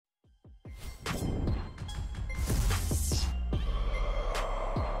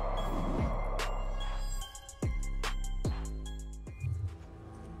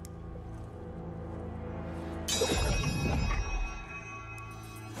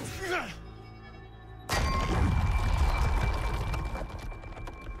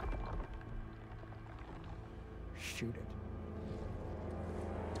Shoot it.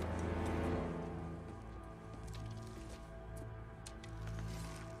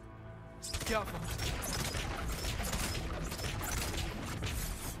 Careful.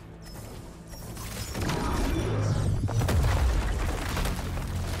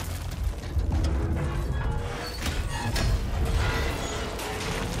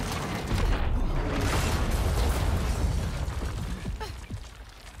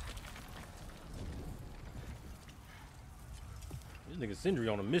 This nigga Sindri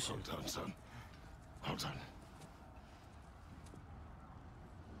on a mission. Hold on, son. Hold on.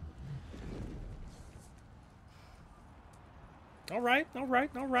 All right, all right,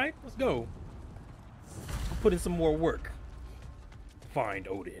 all right. Let's go. We'll put in some more work. Find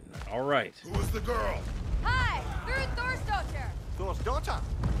Odin. All right. Who is the girl? Hi, you're Thor's daughter. Thor's daughter.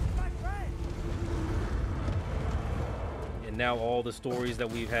 My friend. And now all the stories that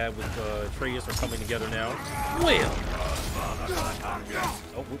we've had with Atreus are coming together now. Well.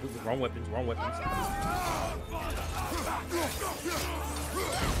 Oh, wrong weapons, wrong weapons.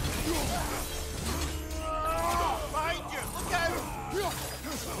 Behind you. Look out. Rude!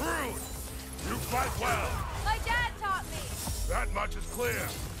 You fight well. My dad taught me. That much is clear.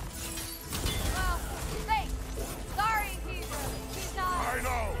 Well, thanks. Sorry, he's not. I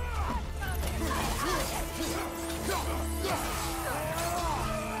know.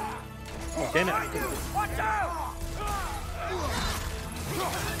 Oh, damn it. Watch out!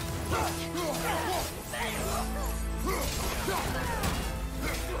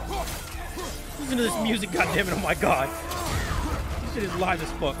 Listen to this music, goddammit, oh my god. This shit is live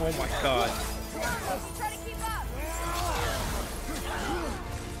as fuck, oh my god. Try to keep up.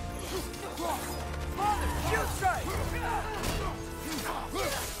 Shoot strike!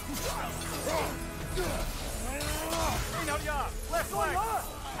 Hey, no, yeah. Left flank.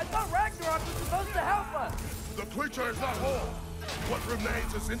 I thought Ragnarok was supposed to help us. The creature is not whole. What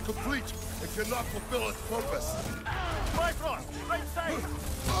remains is incomplete and cannot fulfill its purpose. Bifrost, right side.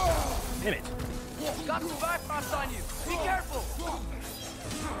 Damn it. Got some Bifrost on you. Be careful.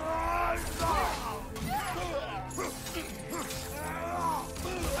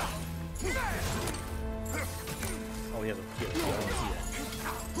 Oh, he has a kill. I want to see that.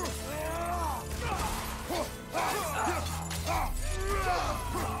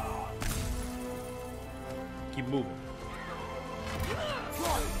 Keep moving.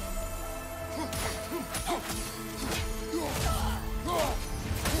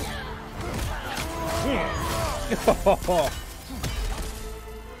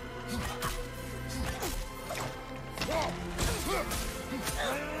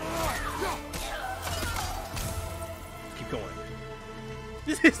 Keep going.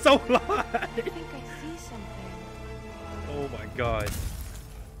 This is so live. I think I see something. Oh my god.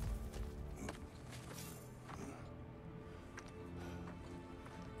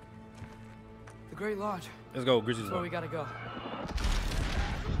 The Great Lodge. Let's go, Grizzlies. That's where we gotta go.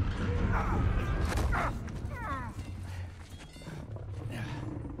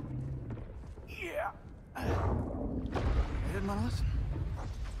 Yeah. I didn't want to listen.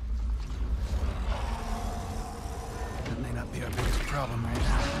 That may not be our biggest problem right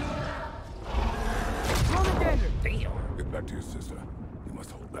now. Roll the danger! Damn. Get back to your sister. You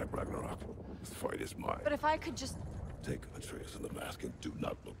must hold back Ragnarok. This fight is mine. But if I could just... Take Atreus in the mask and do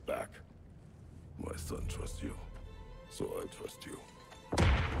not look back. My son trusts you, so I trust you. Get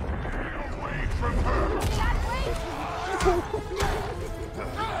away from her!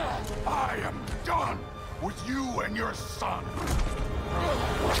 I am done with you and your son!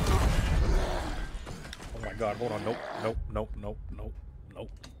 Oh my god, hold on. Nope, nope, nope, nope, nope,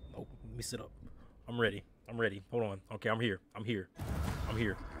 nope, nope. Let me sit up. I'm ready. I'm ready. Hold on. Okay, I'm here. I'm here. I'm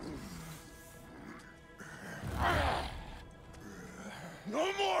here. No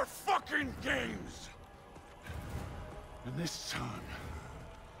more fucking games! And this time,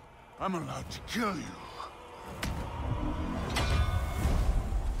 I'm allowed to kill you.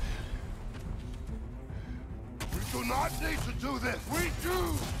 We do not need to do this! We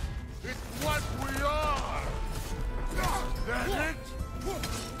do! It's what we are! Then it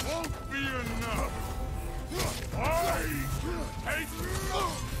won't be enough! I take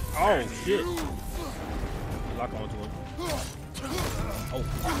Oh shit. Lock onto him. Oh.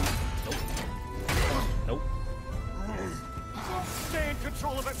 Nope. Nope. Stay in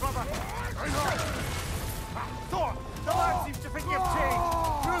control of it, brother. Thor, the lad seems to think you've changed.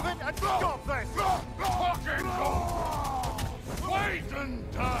 Prove it and stop this. fucking go! Wait and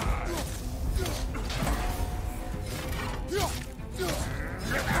die!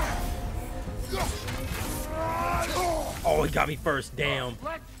 Oh, he got me first. Damn.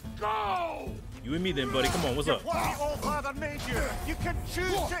 Let's go! You and me then, buddy. Come on, what's up? What the All-Father made you. You can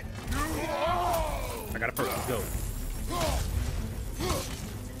choose it. I got it first. Let's go.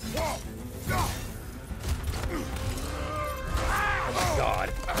 Oh my god.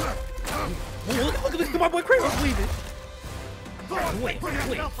 Look at my boy Kratos leaving. Wait.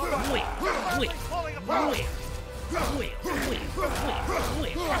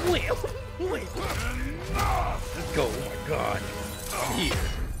 Let's go. Oh my god. I'm here.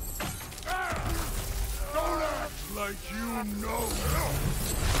 Don't act like you know.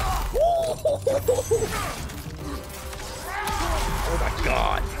 Oh my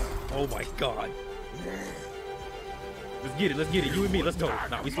god. Oh my god. Let's get it. You and me. Let's go.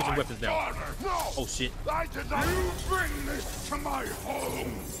 Nah, we switching weapons now. Oh shit. I did not. You bring this to my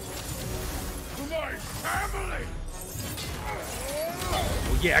home. To my family.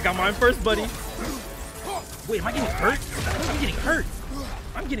 Oh yeah, I got mine first, buddy. Wait, am I getting hurt? I'm getting hurt.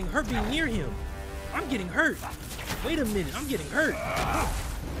 I'm getting hurt being near him. I'm getting hurt. Wait a minute, I'm getting hurt.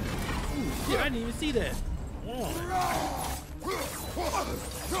 Ooh, shit, I didn't even see that. Oh.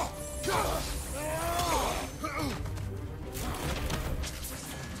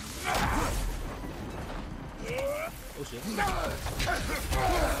 Oh shit.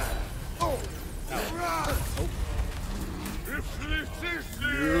 Oh.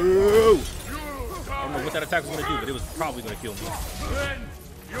 I don't know what that attack was gonna do, but it was probably gonna kill me.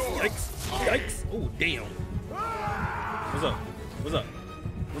 Yikes! Yikes! Oh damn! What's up? What's up?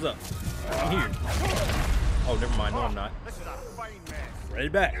 What's up? I'm here. Oh, never mind. No, I'm not. This is a fine mess. Run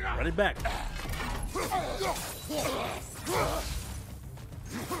it back. Run it back.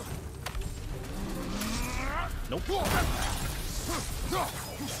 Nope.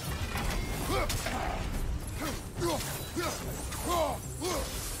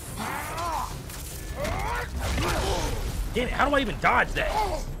 Damn it, how do I even dodge that?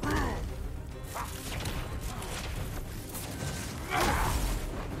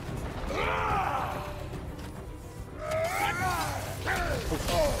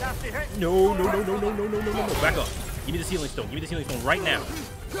 No. Back up. Give me the sealing stone. Give me the sealing stone right now.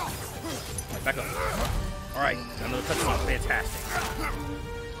 Back up. Alright, another touchdown. Fantastic.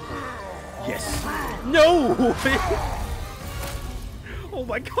 Yes. No! Oh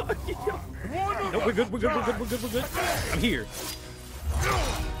my god. No, we're good. I'm here.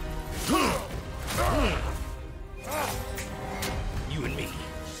 You and me.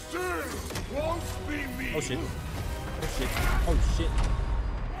 Oh shit. Oh shit.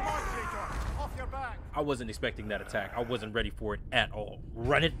 Off your back. I wasn't expecting that attack. I wasn't ready for it at all.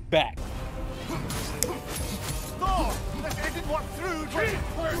 Run it back. Thor! It didn't work through. Keep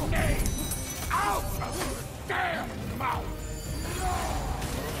her name out of her damn mouth!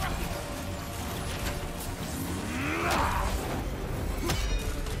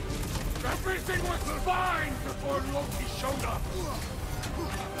 Everything was fine before Loki showed up.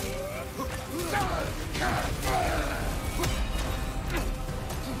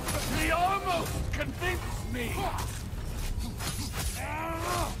 He almost convinced me.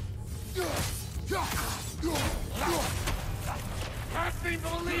 Had me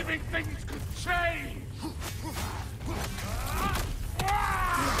believing things could change.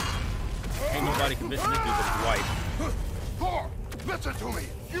 Ain't nobody convincing this dude but his wife. Thor, listen to me.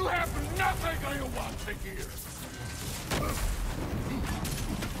 You have nothing I want to hear.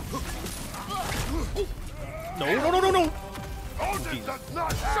 No. Odin does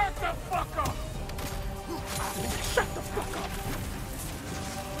not. Shut the fuck up. Shut the fuck up.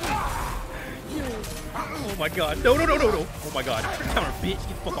 Oh my god. No. Oh my god. Counter, bitch. Get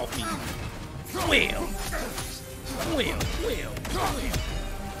the fuck off me. Well. Okay.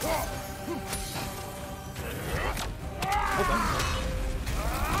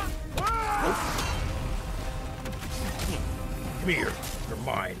 Come here. You're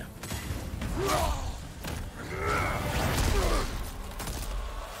mine.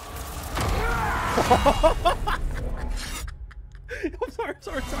 I'm sorry.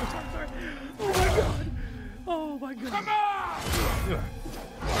 Oh my god. Come on!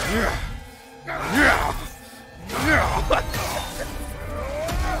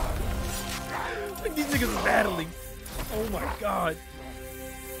 Like these niggas are battling. Oh my god.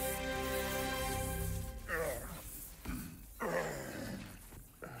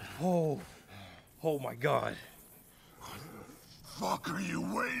 Oh my god. What the fuck are you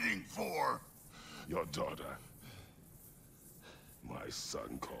waiting for? Your daughter. My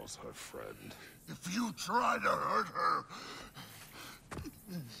son calls her friend. If you try to hurt her...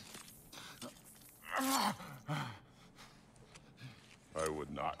 I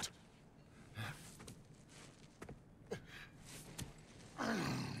would not.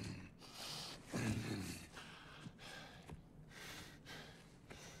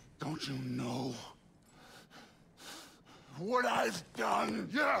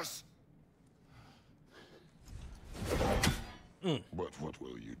 Yes! But what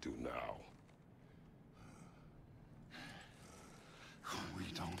will you do now? We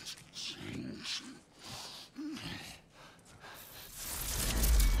don't change.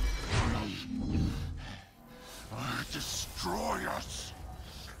 Destroy us!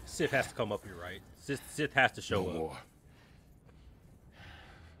 Sith has to come up here, right? Sith has to show No up. more.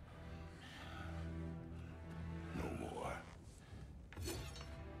 No more.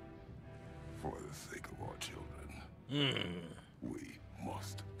 For the sake of our children, we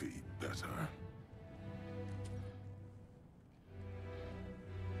must be better.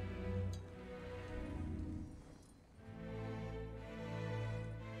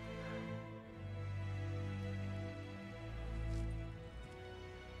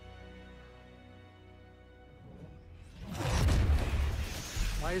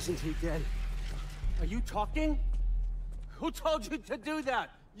 Why isn't he dead? Are you talking? Who told you to do that?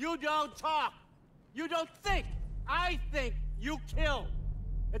 You don't talk. You don't think. I think, you kill.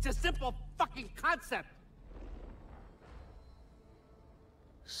 It's a simple fucking concept.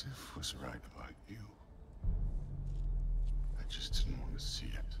 Sif was right about you. I just didn't want to see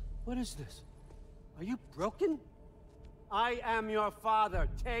it. What is this? Are you broken? I am your father.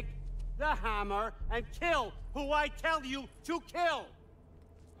 Take the hammer and kill who I tell you to kill.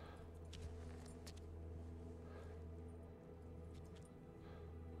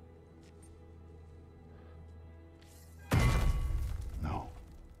 No.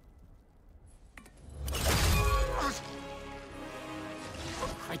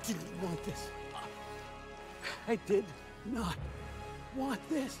 I didn't want this. I did not want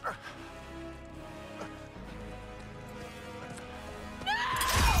this.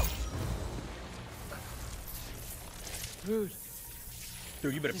 Dude,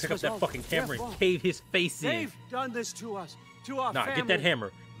 Dude, you better This pick up was that all fucking hammer their and fault. cave his face in. they've done this to us, to our Nah, family. get that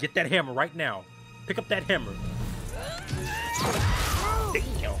hammer. Get that hammer right now. Pick up that hammer.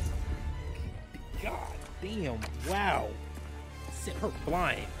 Damn. God damn. Wow. Sent her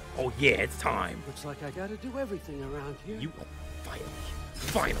blind. Oh yeah, it's time. Looks like I gotta do everything around here. You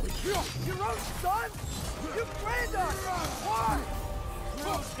finally. Your own son? You brand us! Why?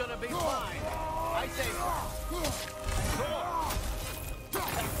 Who's gonna be fine? I say, Thor.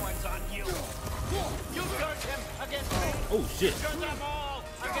 That one's on you. You turned him against me. Oh shit. Turn them all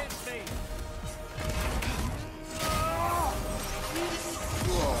against me.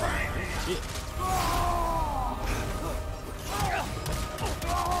 Shit.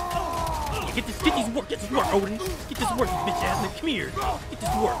 Get this work, Odin. Get this work, you bitch ass nigga. Come here. Get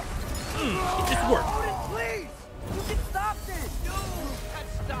this work. Get this work. Odin, please! You can stop this! You can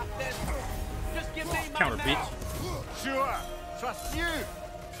stop this. Just give me my Counter, now. bitch. Sure. Trust you.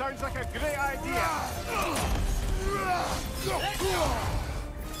 Sounds like a great idea. Let go.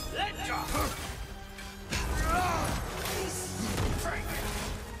 Let go.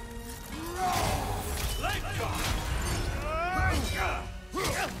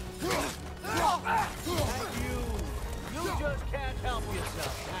 You just can't help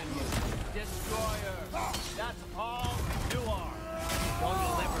yourself, can you? Destroyer. That's all you are. Or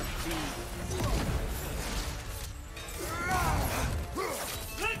you'll ever be.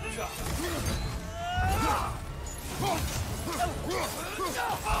 Let go.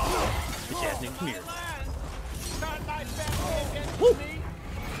 Bitch ass nigga, come here. Turn my family against Woo. me.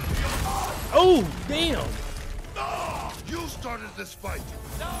 Oh, damn. You started this fight.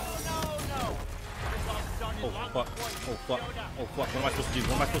 No. This all started Oh long fuck. before you Oh fuck. showed up. Oh fuck. What am I supposed to do?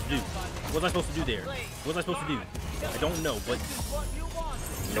 What am I supposed to do? What was I supposed to do there? What was I supposed to do? I don't know, but This is what you want,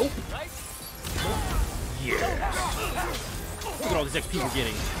 nope. right? Yeah. Look at all this XP we're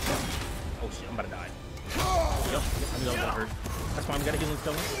getting. Oh shit, I'm about to die. Yep, I knew that was gonna hurt. That's fine, we got a healing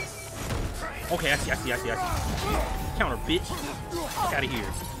stone. Okay, I see. Counter, bitch. Fuck out of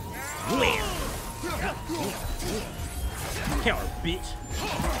here. Wham! Counter, bitch.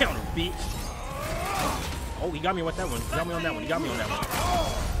 Counter, bitch. Oh, he got me with that one. He got me on that one.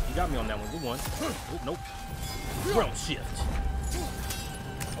 Good one. Oh, nope. World shift.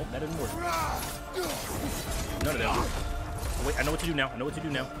 Oh, that didn't work. None of that worked. Oh, wait, I know what to do now.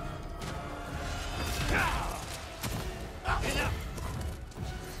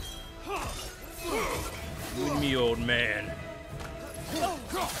 You and me, old man.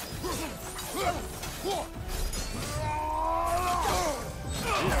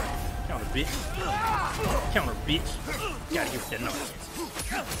 Counter, bitch. Get out of here with that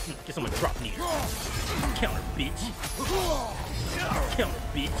nonsense. Get someone to drop near. Counter, bitch.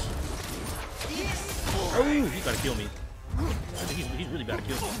 Oh, he's about to kill me. I think he's really about to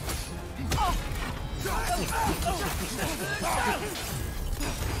kill me.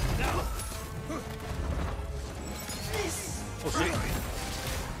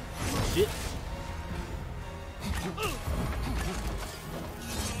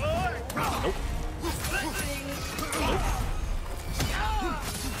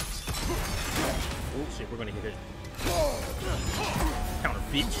 shit, we're gonna hit it. Counter,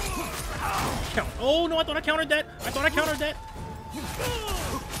 bitch. Count. Oh no, I thought I countered that. I thought I countered that.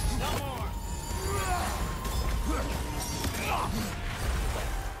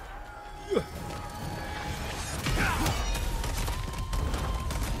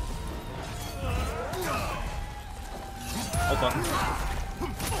 Hold on.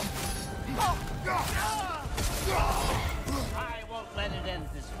 I won't let it end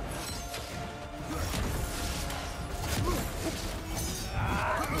this way.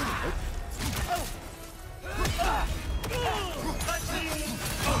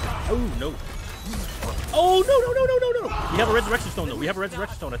 Oh no. Oh no no no no no no. We have a resurrection stone though. We have a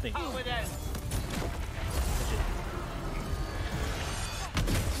resurrection stone, I think. Oh, it ends.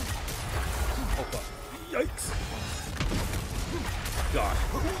 Oh fuck. Yikes. God.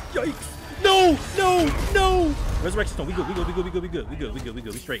 Yikes. No! No! No! Resurrection stone. We good. We good. We good. We good. We good. We good. We good. We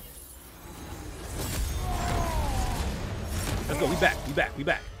good. We straight. Let's go. We back. We back. We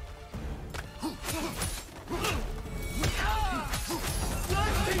back.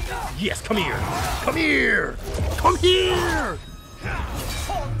 Yes. Come here. Come here. Come here.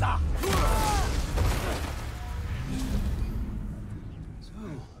 So,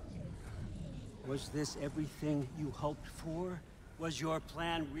 was this everything you hoped for? Was your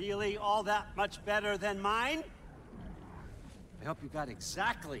plan really all that much better than mine? I hope you got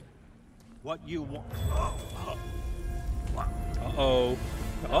exactly what you want. Uh-oh.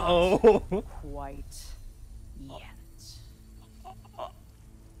 Uh-oh. Quite yet.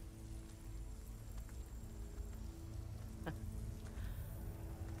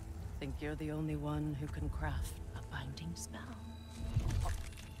 Think you're the only one who can craft a binding spell?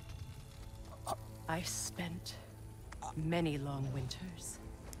 I spent many long winters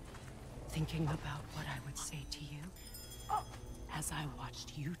thinking about what I would say to you as I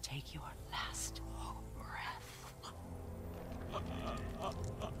watched you take your last breath.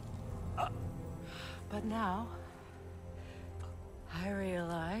 But now, I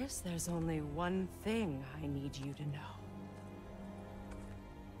realize there's only one thing I need you to know.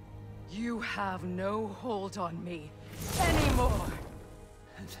 You have no hold on me anymore.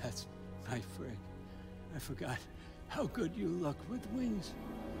 That's right, Frey. I forgot how good you look with wings.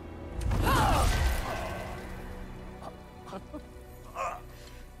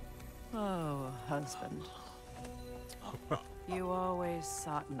 Oh, husband. You always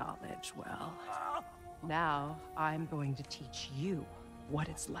sought knowledge well. Now, I'm going to teach you what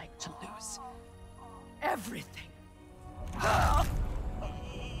it's like to lose everything.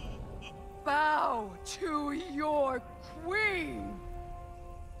 Bow to your queen!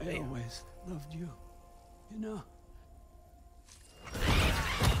 I always loved you, you know.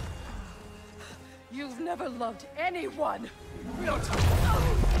 You've never loved anyone!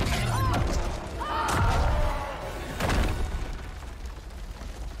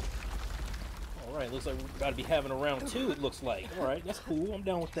 Alright, looks like we gotta be having a round 2, it looks like. Alright, that's cool. I'm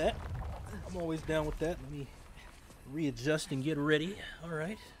down with that. I'm always down with that. Let me readjust and get ready.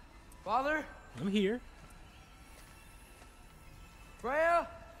 Alright. Father? I'm here. Freya?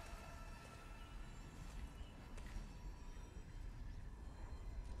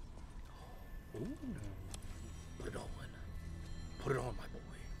 Ooh. Put it on. Put it on, my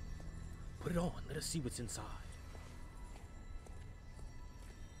boy. Put it on. Let us see what's inside.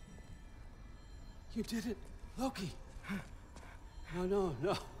 You did it, Loki. No.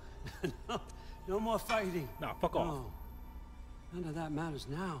 No more fighting. Nah, fuck off. No. None of that matters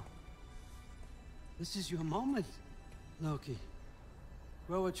now. This is your moment, Loki.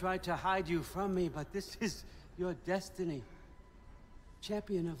 Groa tried to hide you from me, but this is your destiny.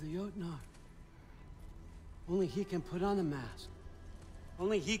 Champion of the Jotnar. Only he can put on the mask.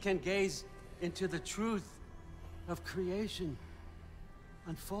 Only he can gaze into the truth of creation.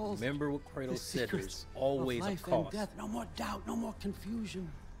 Unfold. Remember what the Kratos said, there's secrets always of a life and cost. death. No more doubt, no more confusion.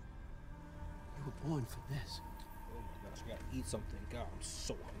 You were born for this. Oh my gosh, I gotta eat something. God, I'm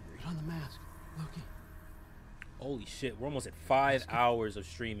so hungry. Put on the mask, Loki. Holy shit, we're almost at 5 hours of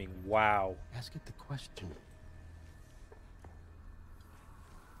streaming. Wow. Ask it the question.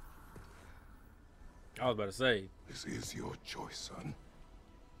 I was about to say. This is your choice, son.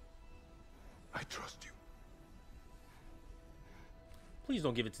 I trust you. Please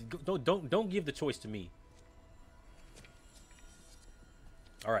don't give it to don't give the choice to me.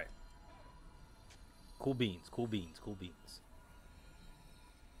 All right. Cool beans, cool beans, cool beans.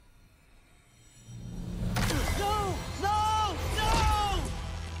 No!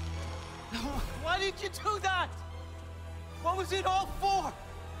 Why did you do that? What was it all for?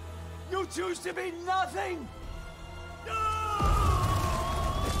 You choose to be nothing! No!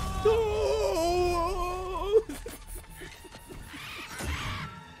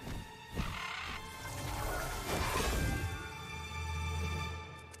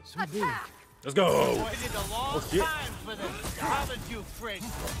 big. Let's go. Waited a long Oh, shit. time for this, haven't you, Freya?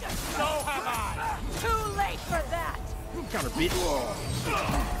 So have I. Too late for that! Counter, bitch.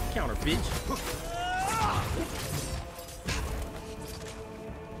 Counter, bitch.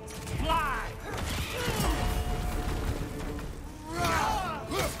 Fly!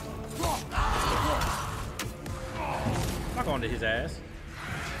 Knock onto his ass.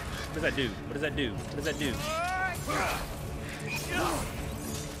 What does that do? What does that do? What does that do?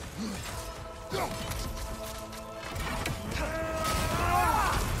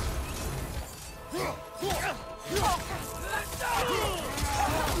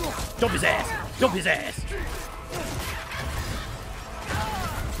 Jump his ass! Jump his ass!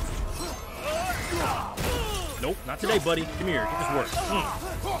 Nope, not today, buddy. Come here, get this work.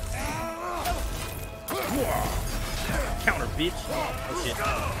 Counter, bitch. Oh shit.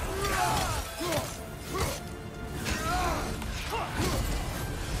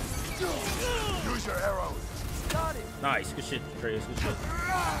 Use your arrows. Nice, good shit, Kratos. Good shit.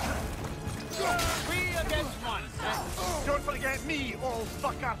 3 against 1. Don't forget me, old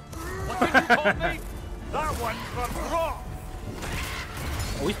fucker. What did you call me? That one's for raw.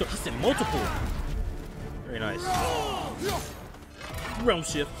 Oh, he sent multiple. Very nice. Realm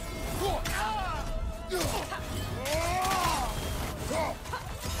shift.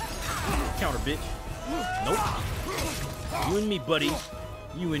 Counter, bitch. Nope. You and me, buddy.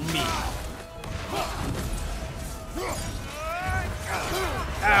 You and me.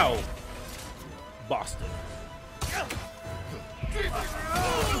 Ow. Boston.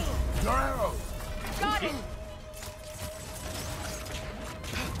 Your arrows. Got it!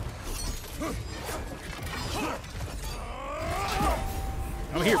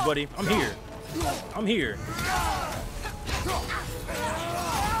 I'm here, buddy. I'm here. I'm here.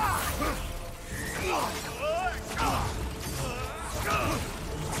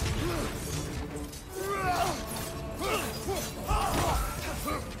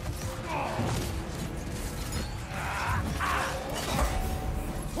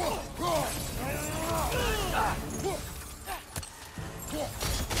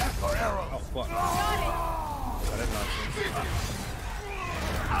 Your arrows. Oh, fuck. Oh, that's nonsense.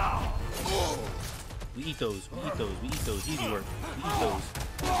 We eat those. We eat those. We eat those. Easy work. We eat those.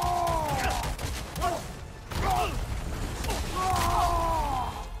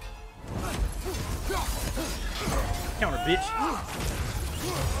 Counter, bitch.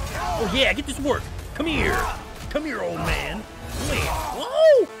 Oh, yeah. Get this work. Come here. Come here, old man. Come here.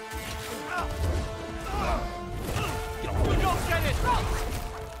 Whoa! Get off. Don't get it!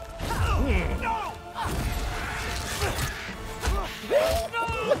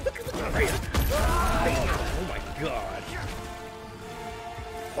 Oh my god.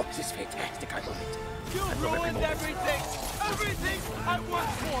 Oh, this is fantastic. I love it. You ruined everything! Everything I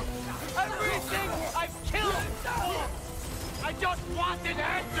worked for! Everything I've killed! I just want an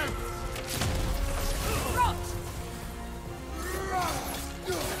answer!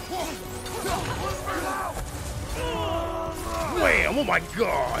 Wham! Oh my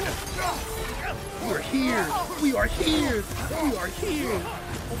god! We're here! We are here! We are here!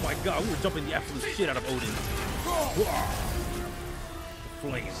 Oh my god, we were jumping the absolute shit out of Odin.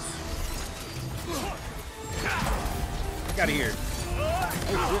 Flames. Get out of here. Oh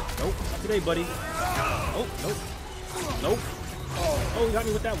shit. Nope. Not today, buddy. Oh, nope. Nope. Oh, you got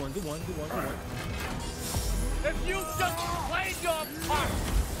me with that one. Good one, good one, good one. If you just played your part,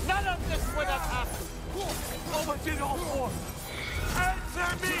 none of this would have happened! What was it all for?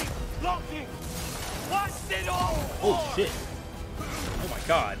 Answer me, Loki! What's it all for? Oh shit. Oh my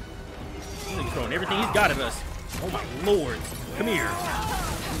god. He's throwing everything he's got at us. Oh my lord. Come here.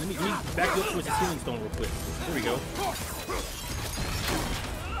 Let me back you up towards the healing stone real quick. Here we go. Oh,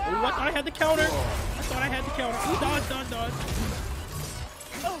 I thought I had the counter. I thought I had the counter. Ooh, dodge, dodge, dodge.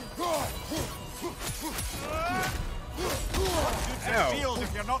 Ow. Field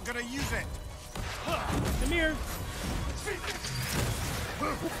if you're not gonna use it. Come here.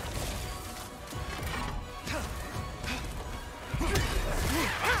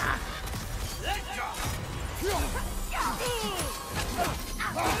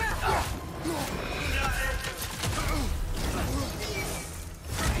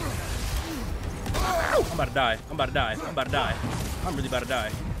 I'm about to die. I'm about to die. I'm about to die. I'm really about to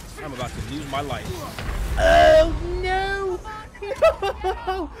die. I'm about to lose my life. Oh no!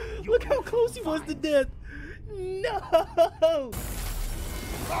 No! Look how close he was to death. No!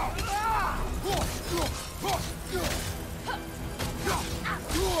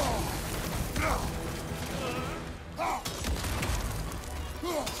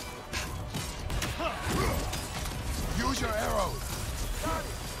 Use your arrows.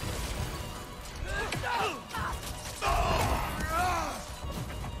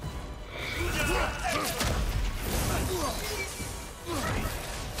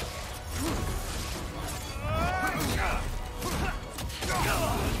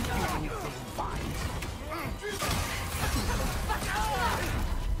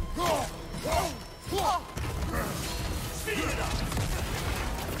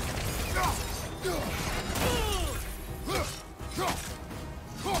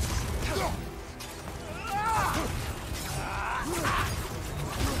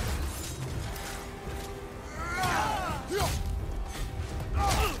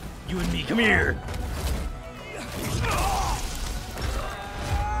 You and me, come here.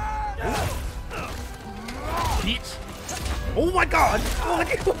 Bitch. Oh my god. Oh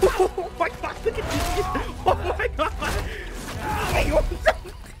my god. Oh my god. Look at this. Oh my god.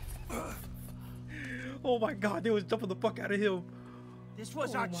 Oh my god. They was jumping the fuck out of him. This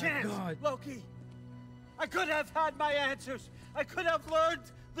was Oh our my chance, God. Loki. I could have had my answers. I could have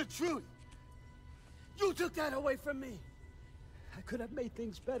learned the truth. You took that away from me. I could have made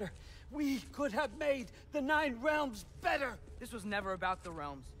things better. We could have made the 9 realms better. This was never about the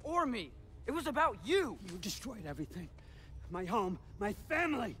realms, or me. It was about you. You destroyed everything. My home, my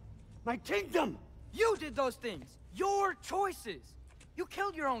family, my kingdom. You did those things. Your choices. You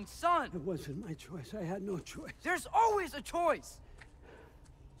killed your own son. It wasn't my choice. I had no choice. There's always a choice.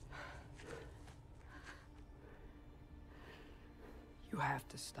 You have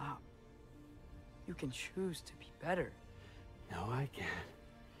to stop. You can choose to be better. No, I can't.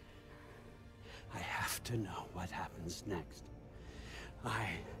 I have to know what happens next. I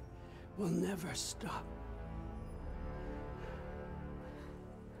will never stop.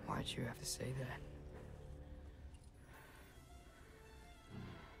 Why'd you have to say that?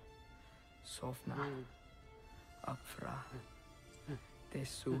 Sofna. Apfra.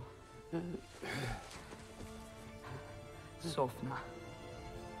 Desu. Sofna.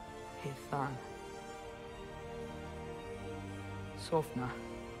 Hithan. Sofna.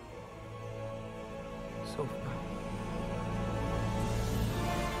 Sofna.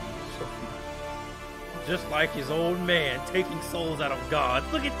 Sofna. Just like his old man taking souls out of God.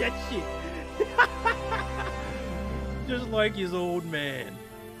 Look at that shit. Just like his old man.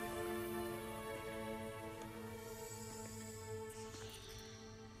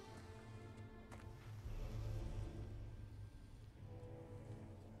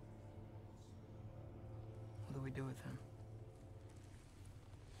 What do we do with him?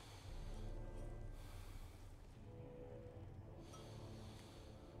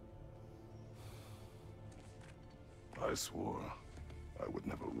 I swore I would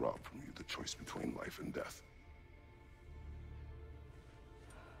never rob from you the choice between life and death.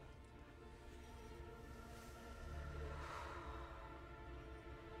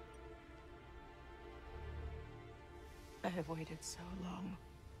 I have waited so long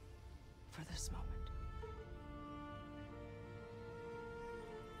for this moment.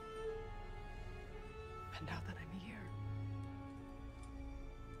 And now that I'm here,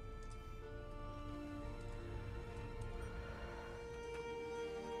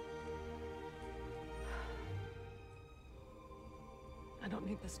 I don't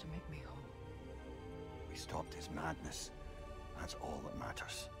need this to make me whole. We stopped his madness. That's all that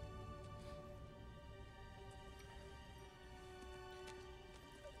matters.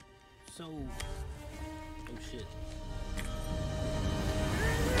 So, oh shit.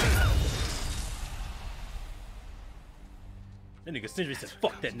 That nigga Sindri said,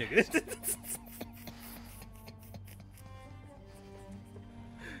 fuck that nigga.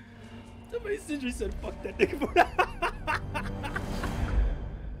 Somebody Sindri said, fuck that nigga.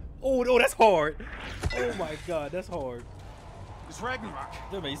 Oh, that's hard. Oh my god, that's hard. It's Ragnarok.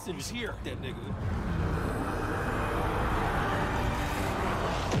 Somebody Sindri said, fuck that nigga.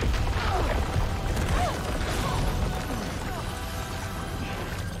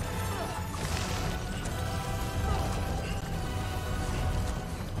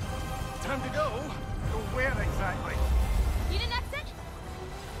 Time to go. Go where exactly? Need an exit?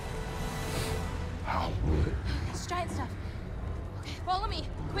 How? It's giant stuff. Okay, follow me,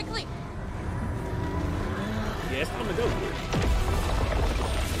 quickly. Yeah, it's time to go.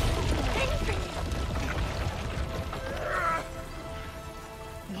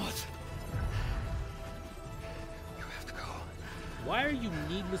 What? You have to go. Why are you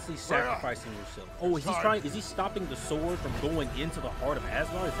needlessly sacrificing yourself? Oh, is he trying? Is he stopping the sword from going into the heart of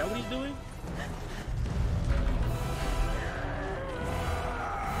Asgard? Is that what he's doing?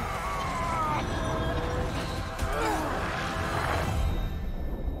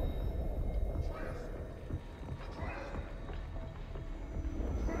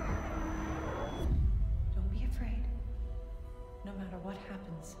 don't be afraid. No matter what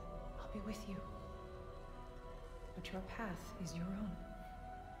happens, I'll be with you. But your path is your own.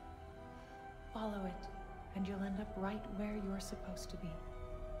 Follow it, and you'll end up right where you're supposed to be.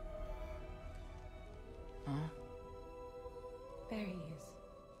 Huh? There he is.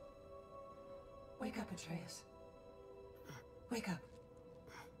 Wake up, Atreus. Wake up.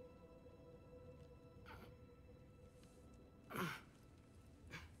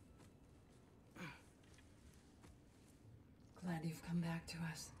 Glad you've come back to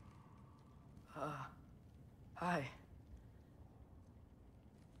us. Hi.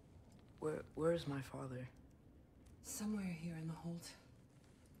 Where's my father? Somewhere here in the Holt.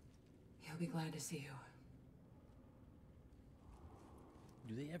 He'll be glad to see you.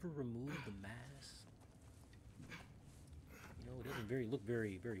 Do they ever remove the mask? You know, it doesn't look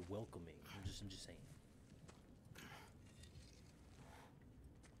very welcoming. I'm just saying.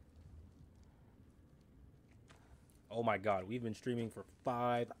 Oh my god, we've been streaming for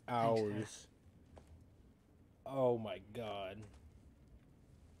 5 hours. Oh my god.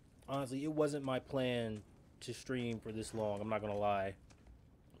 Honestly, it wasn't my plan to stream for this long, I'm not gonna lie.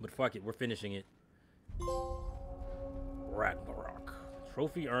 But fuck it, we're finishing it. Ragnarok.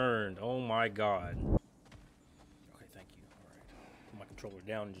 Trophy earned. Oh my god. Okay, thank you. Alright. Put my controller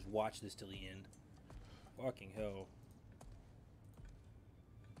down and just watch this till the end. Fucking hell.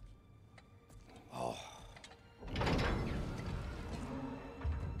 Oh.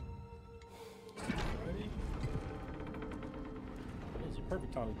 Ready? It's a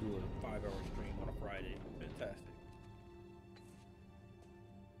perfect time to do a 5-hour stream on a Friday. Fantastic.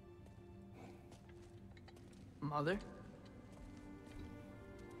 Mother?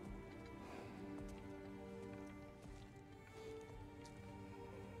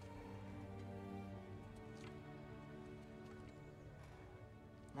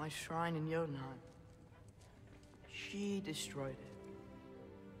 My shrine in Jotunheim. She destroyed it.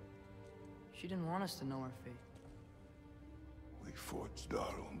 She didn't want us to know our fate. We forged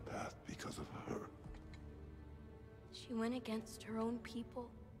our own path because of her. She went against her own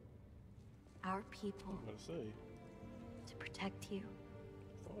people. Our people. I'm gonna say. To protect you.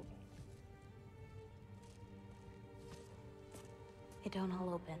 Oh. It don't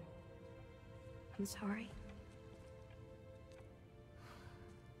all open. I'm sorry.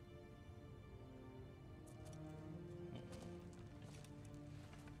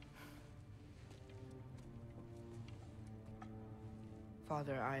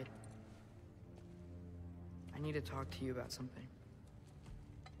 Father, I need to talk to you about something.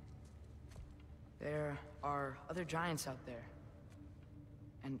 There are other giants out there,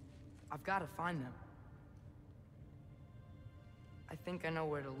 and I've got to find them. I think I know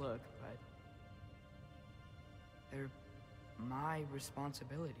where to look, but they're my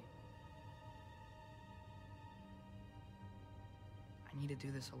responsibility. I need to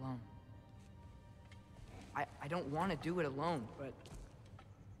do this alone. I don't want to do it alone, but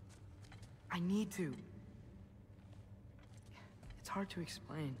I need to. It's hard to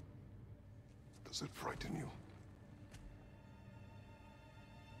explain. Does it frighten you?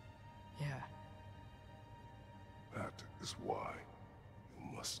 Yeah. That is why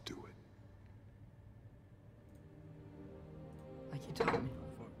you must do it. Like you taught me.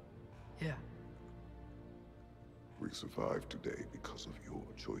 Yeah. We survive today because of your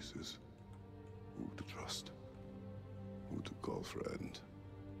choices. Who to trust, who to call friend.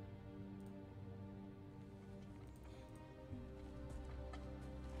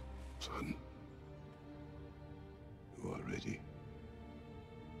 Son, you are ready.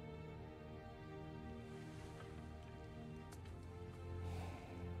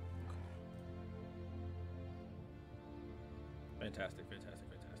 Fantastic, fantastic,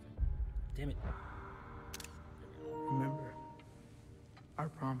 fantastic. Damn it. Remember our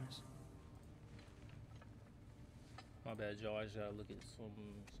promise. My bad, Joe. I just gotta look at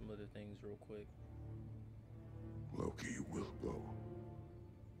some other things real quick. Loki will go.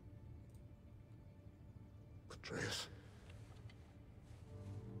 Atreus.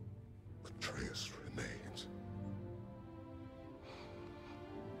 Atreus remains.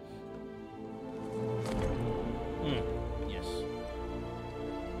 Yes.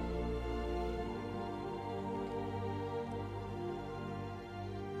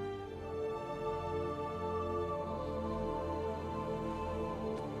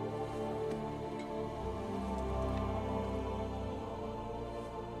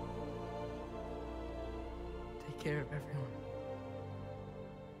 Take care of everyone.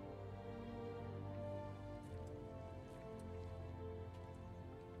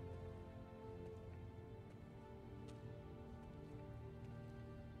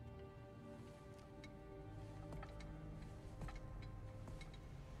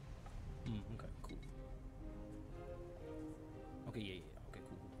 Okay, cool.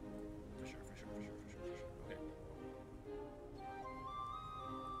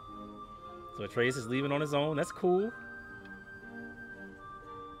 Atreus is leaving on his own. That's cool.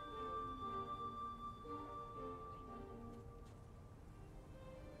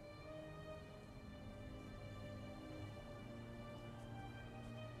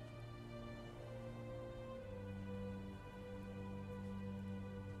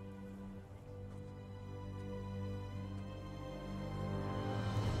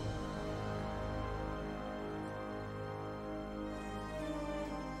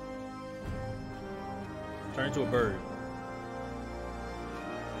 Turn into a bird.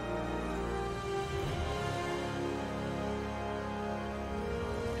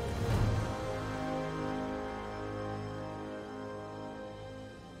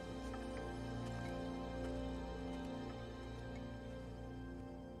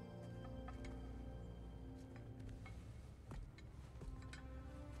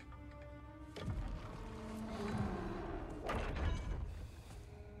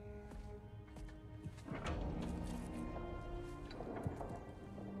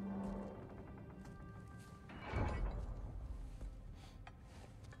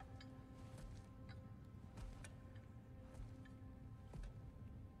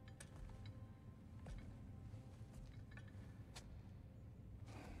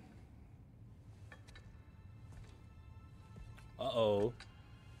 Uh-oh.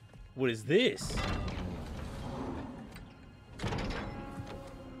 What is this?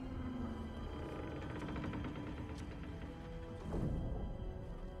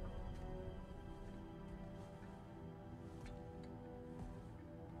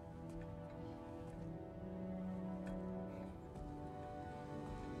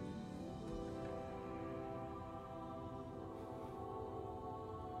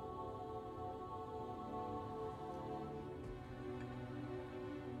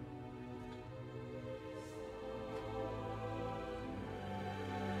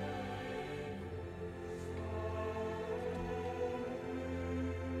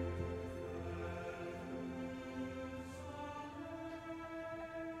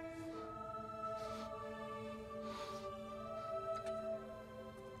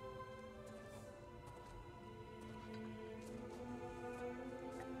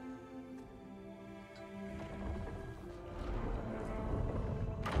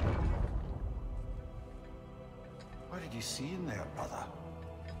 What did you see in there, brother?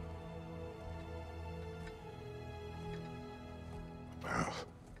 A path.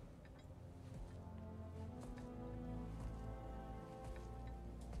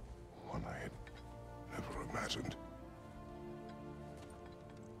 One I had never imagined.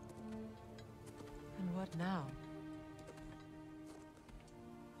 And what now?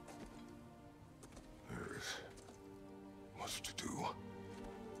 There is much to do.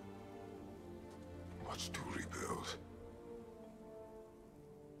 Much to rebuild.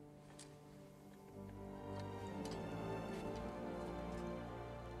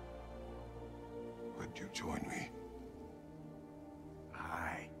 Would you join me?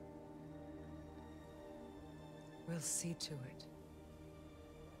 Aye. We'll see to it.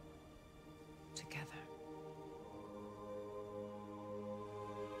 Together.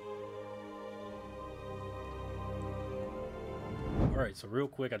 Alright, so real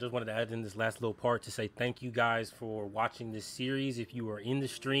quick, I just wanted to add in this last little part to say thank you guys for watching this series. If you are in the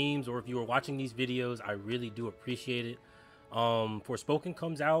streams or if you are watching these videos, I really do appreciate it. Forspoken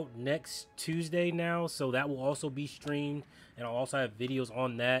comes out next Tuesday now, so that will also be streamed, and I'll also have videos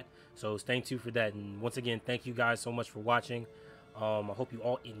on that, so stay tuned for that. And once again, thank you guys so much for watching. I hope you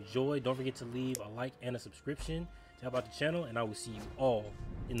all enjoyed. Don't forget to leave a like and a subscription to help out the channel, and I will see you all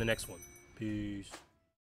in the next one. Peace.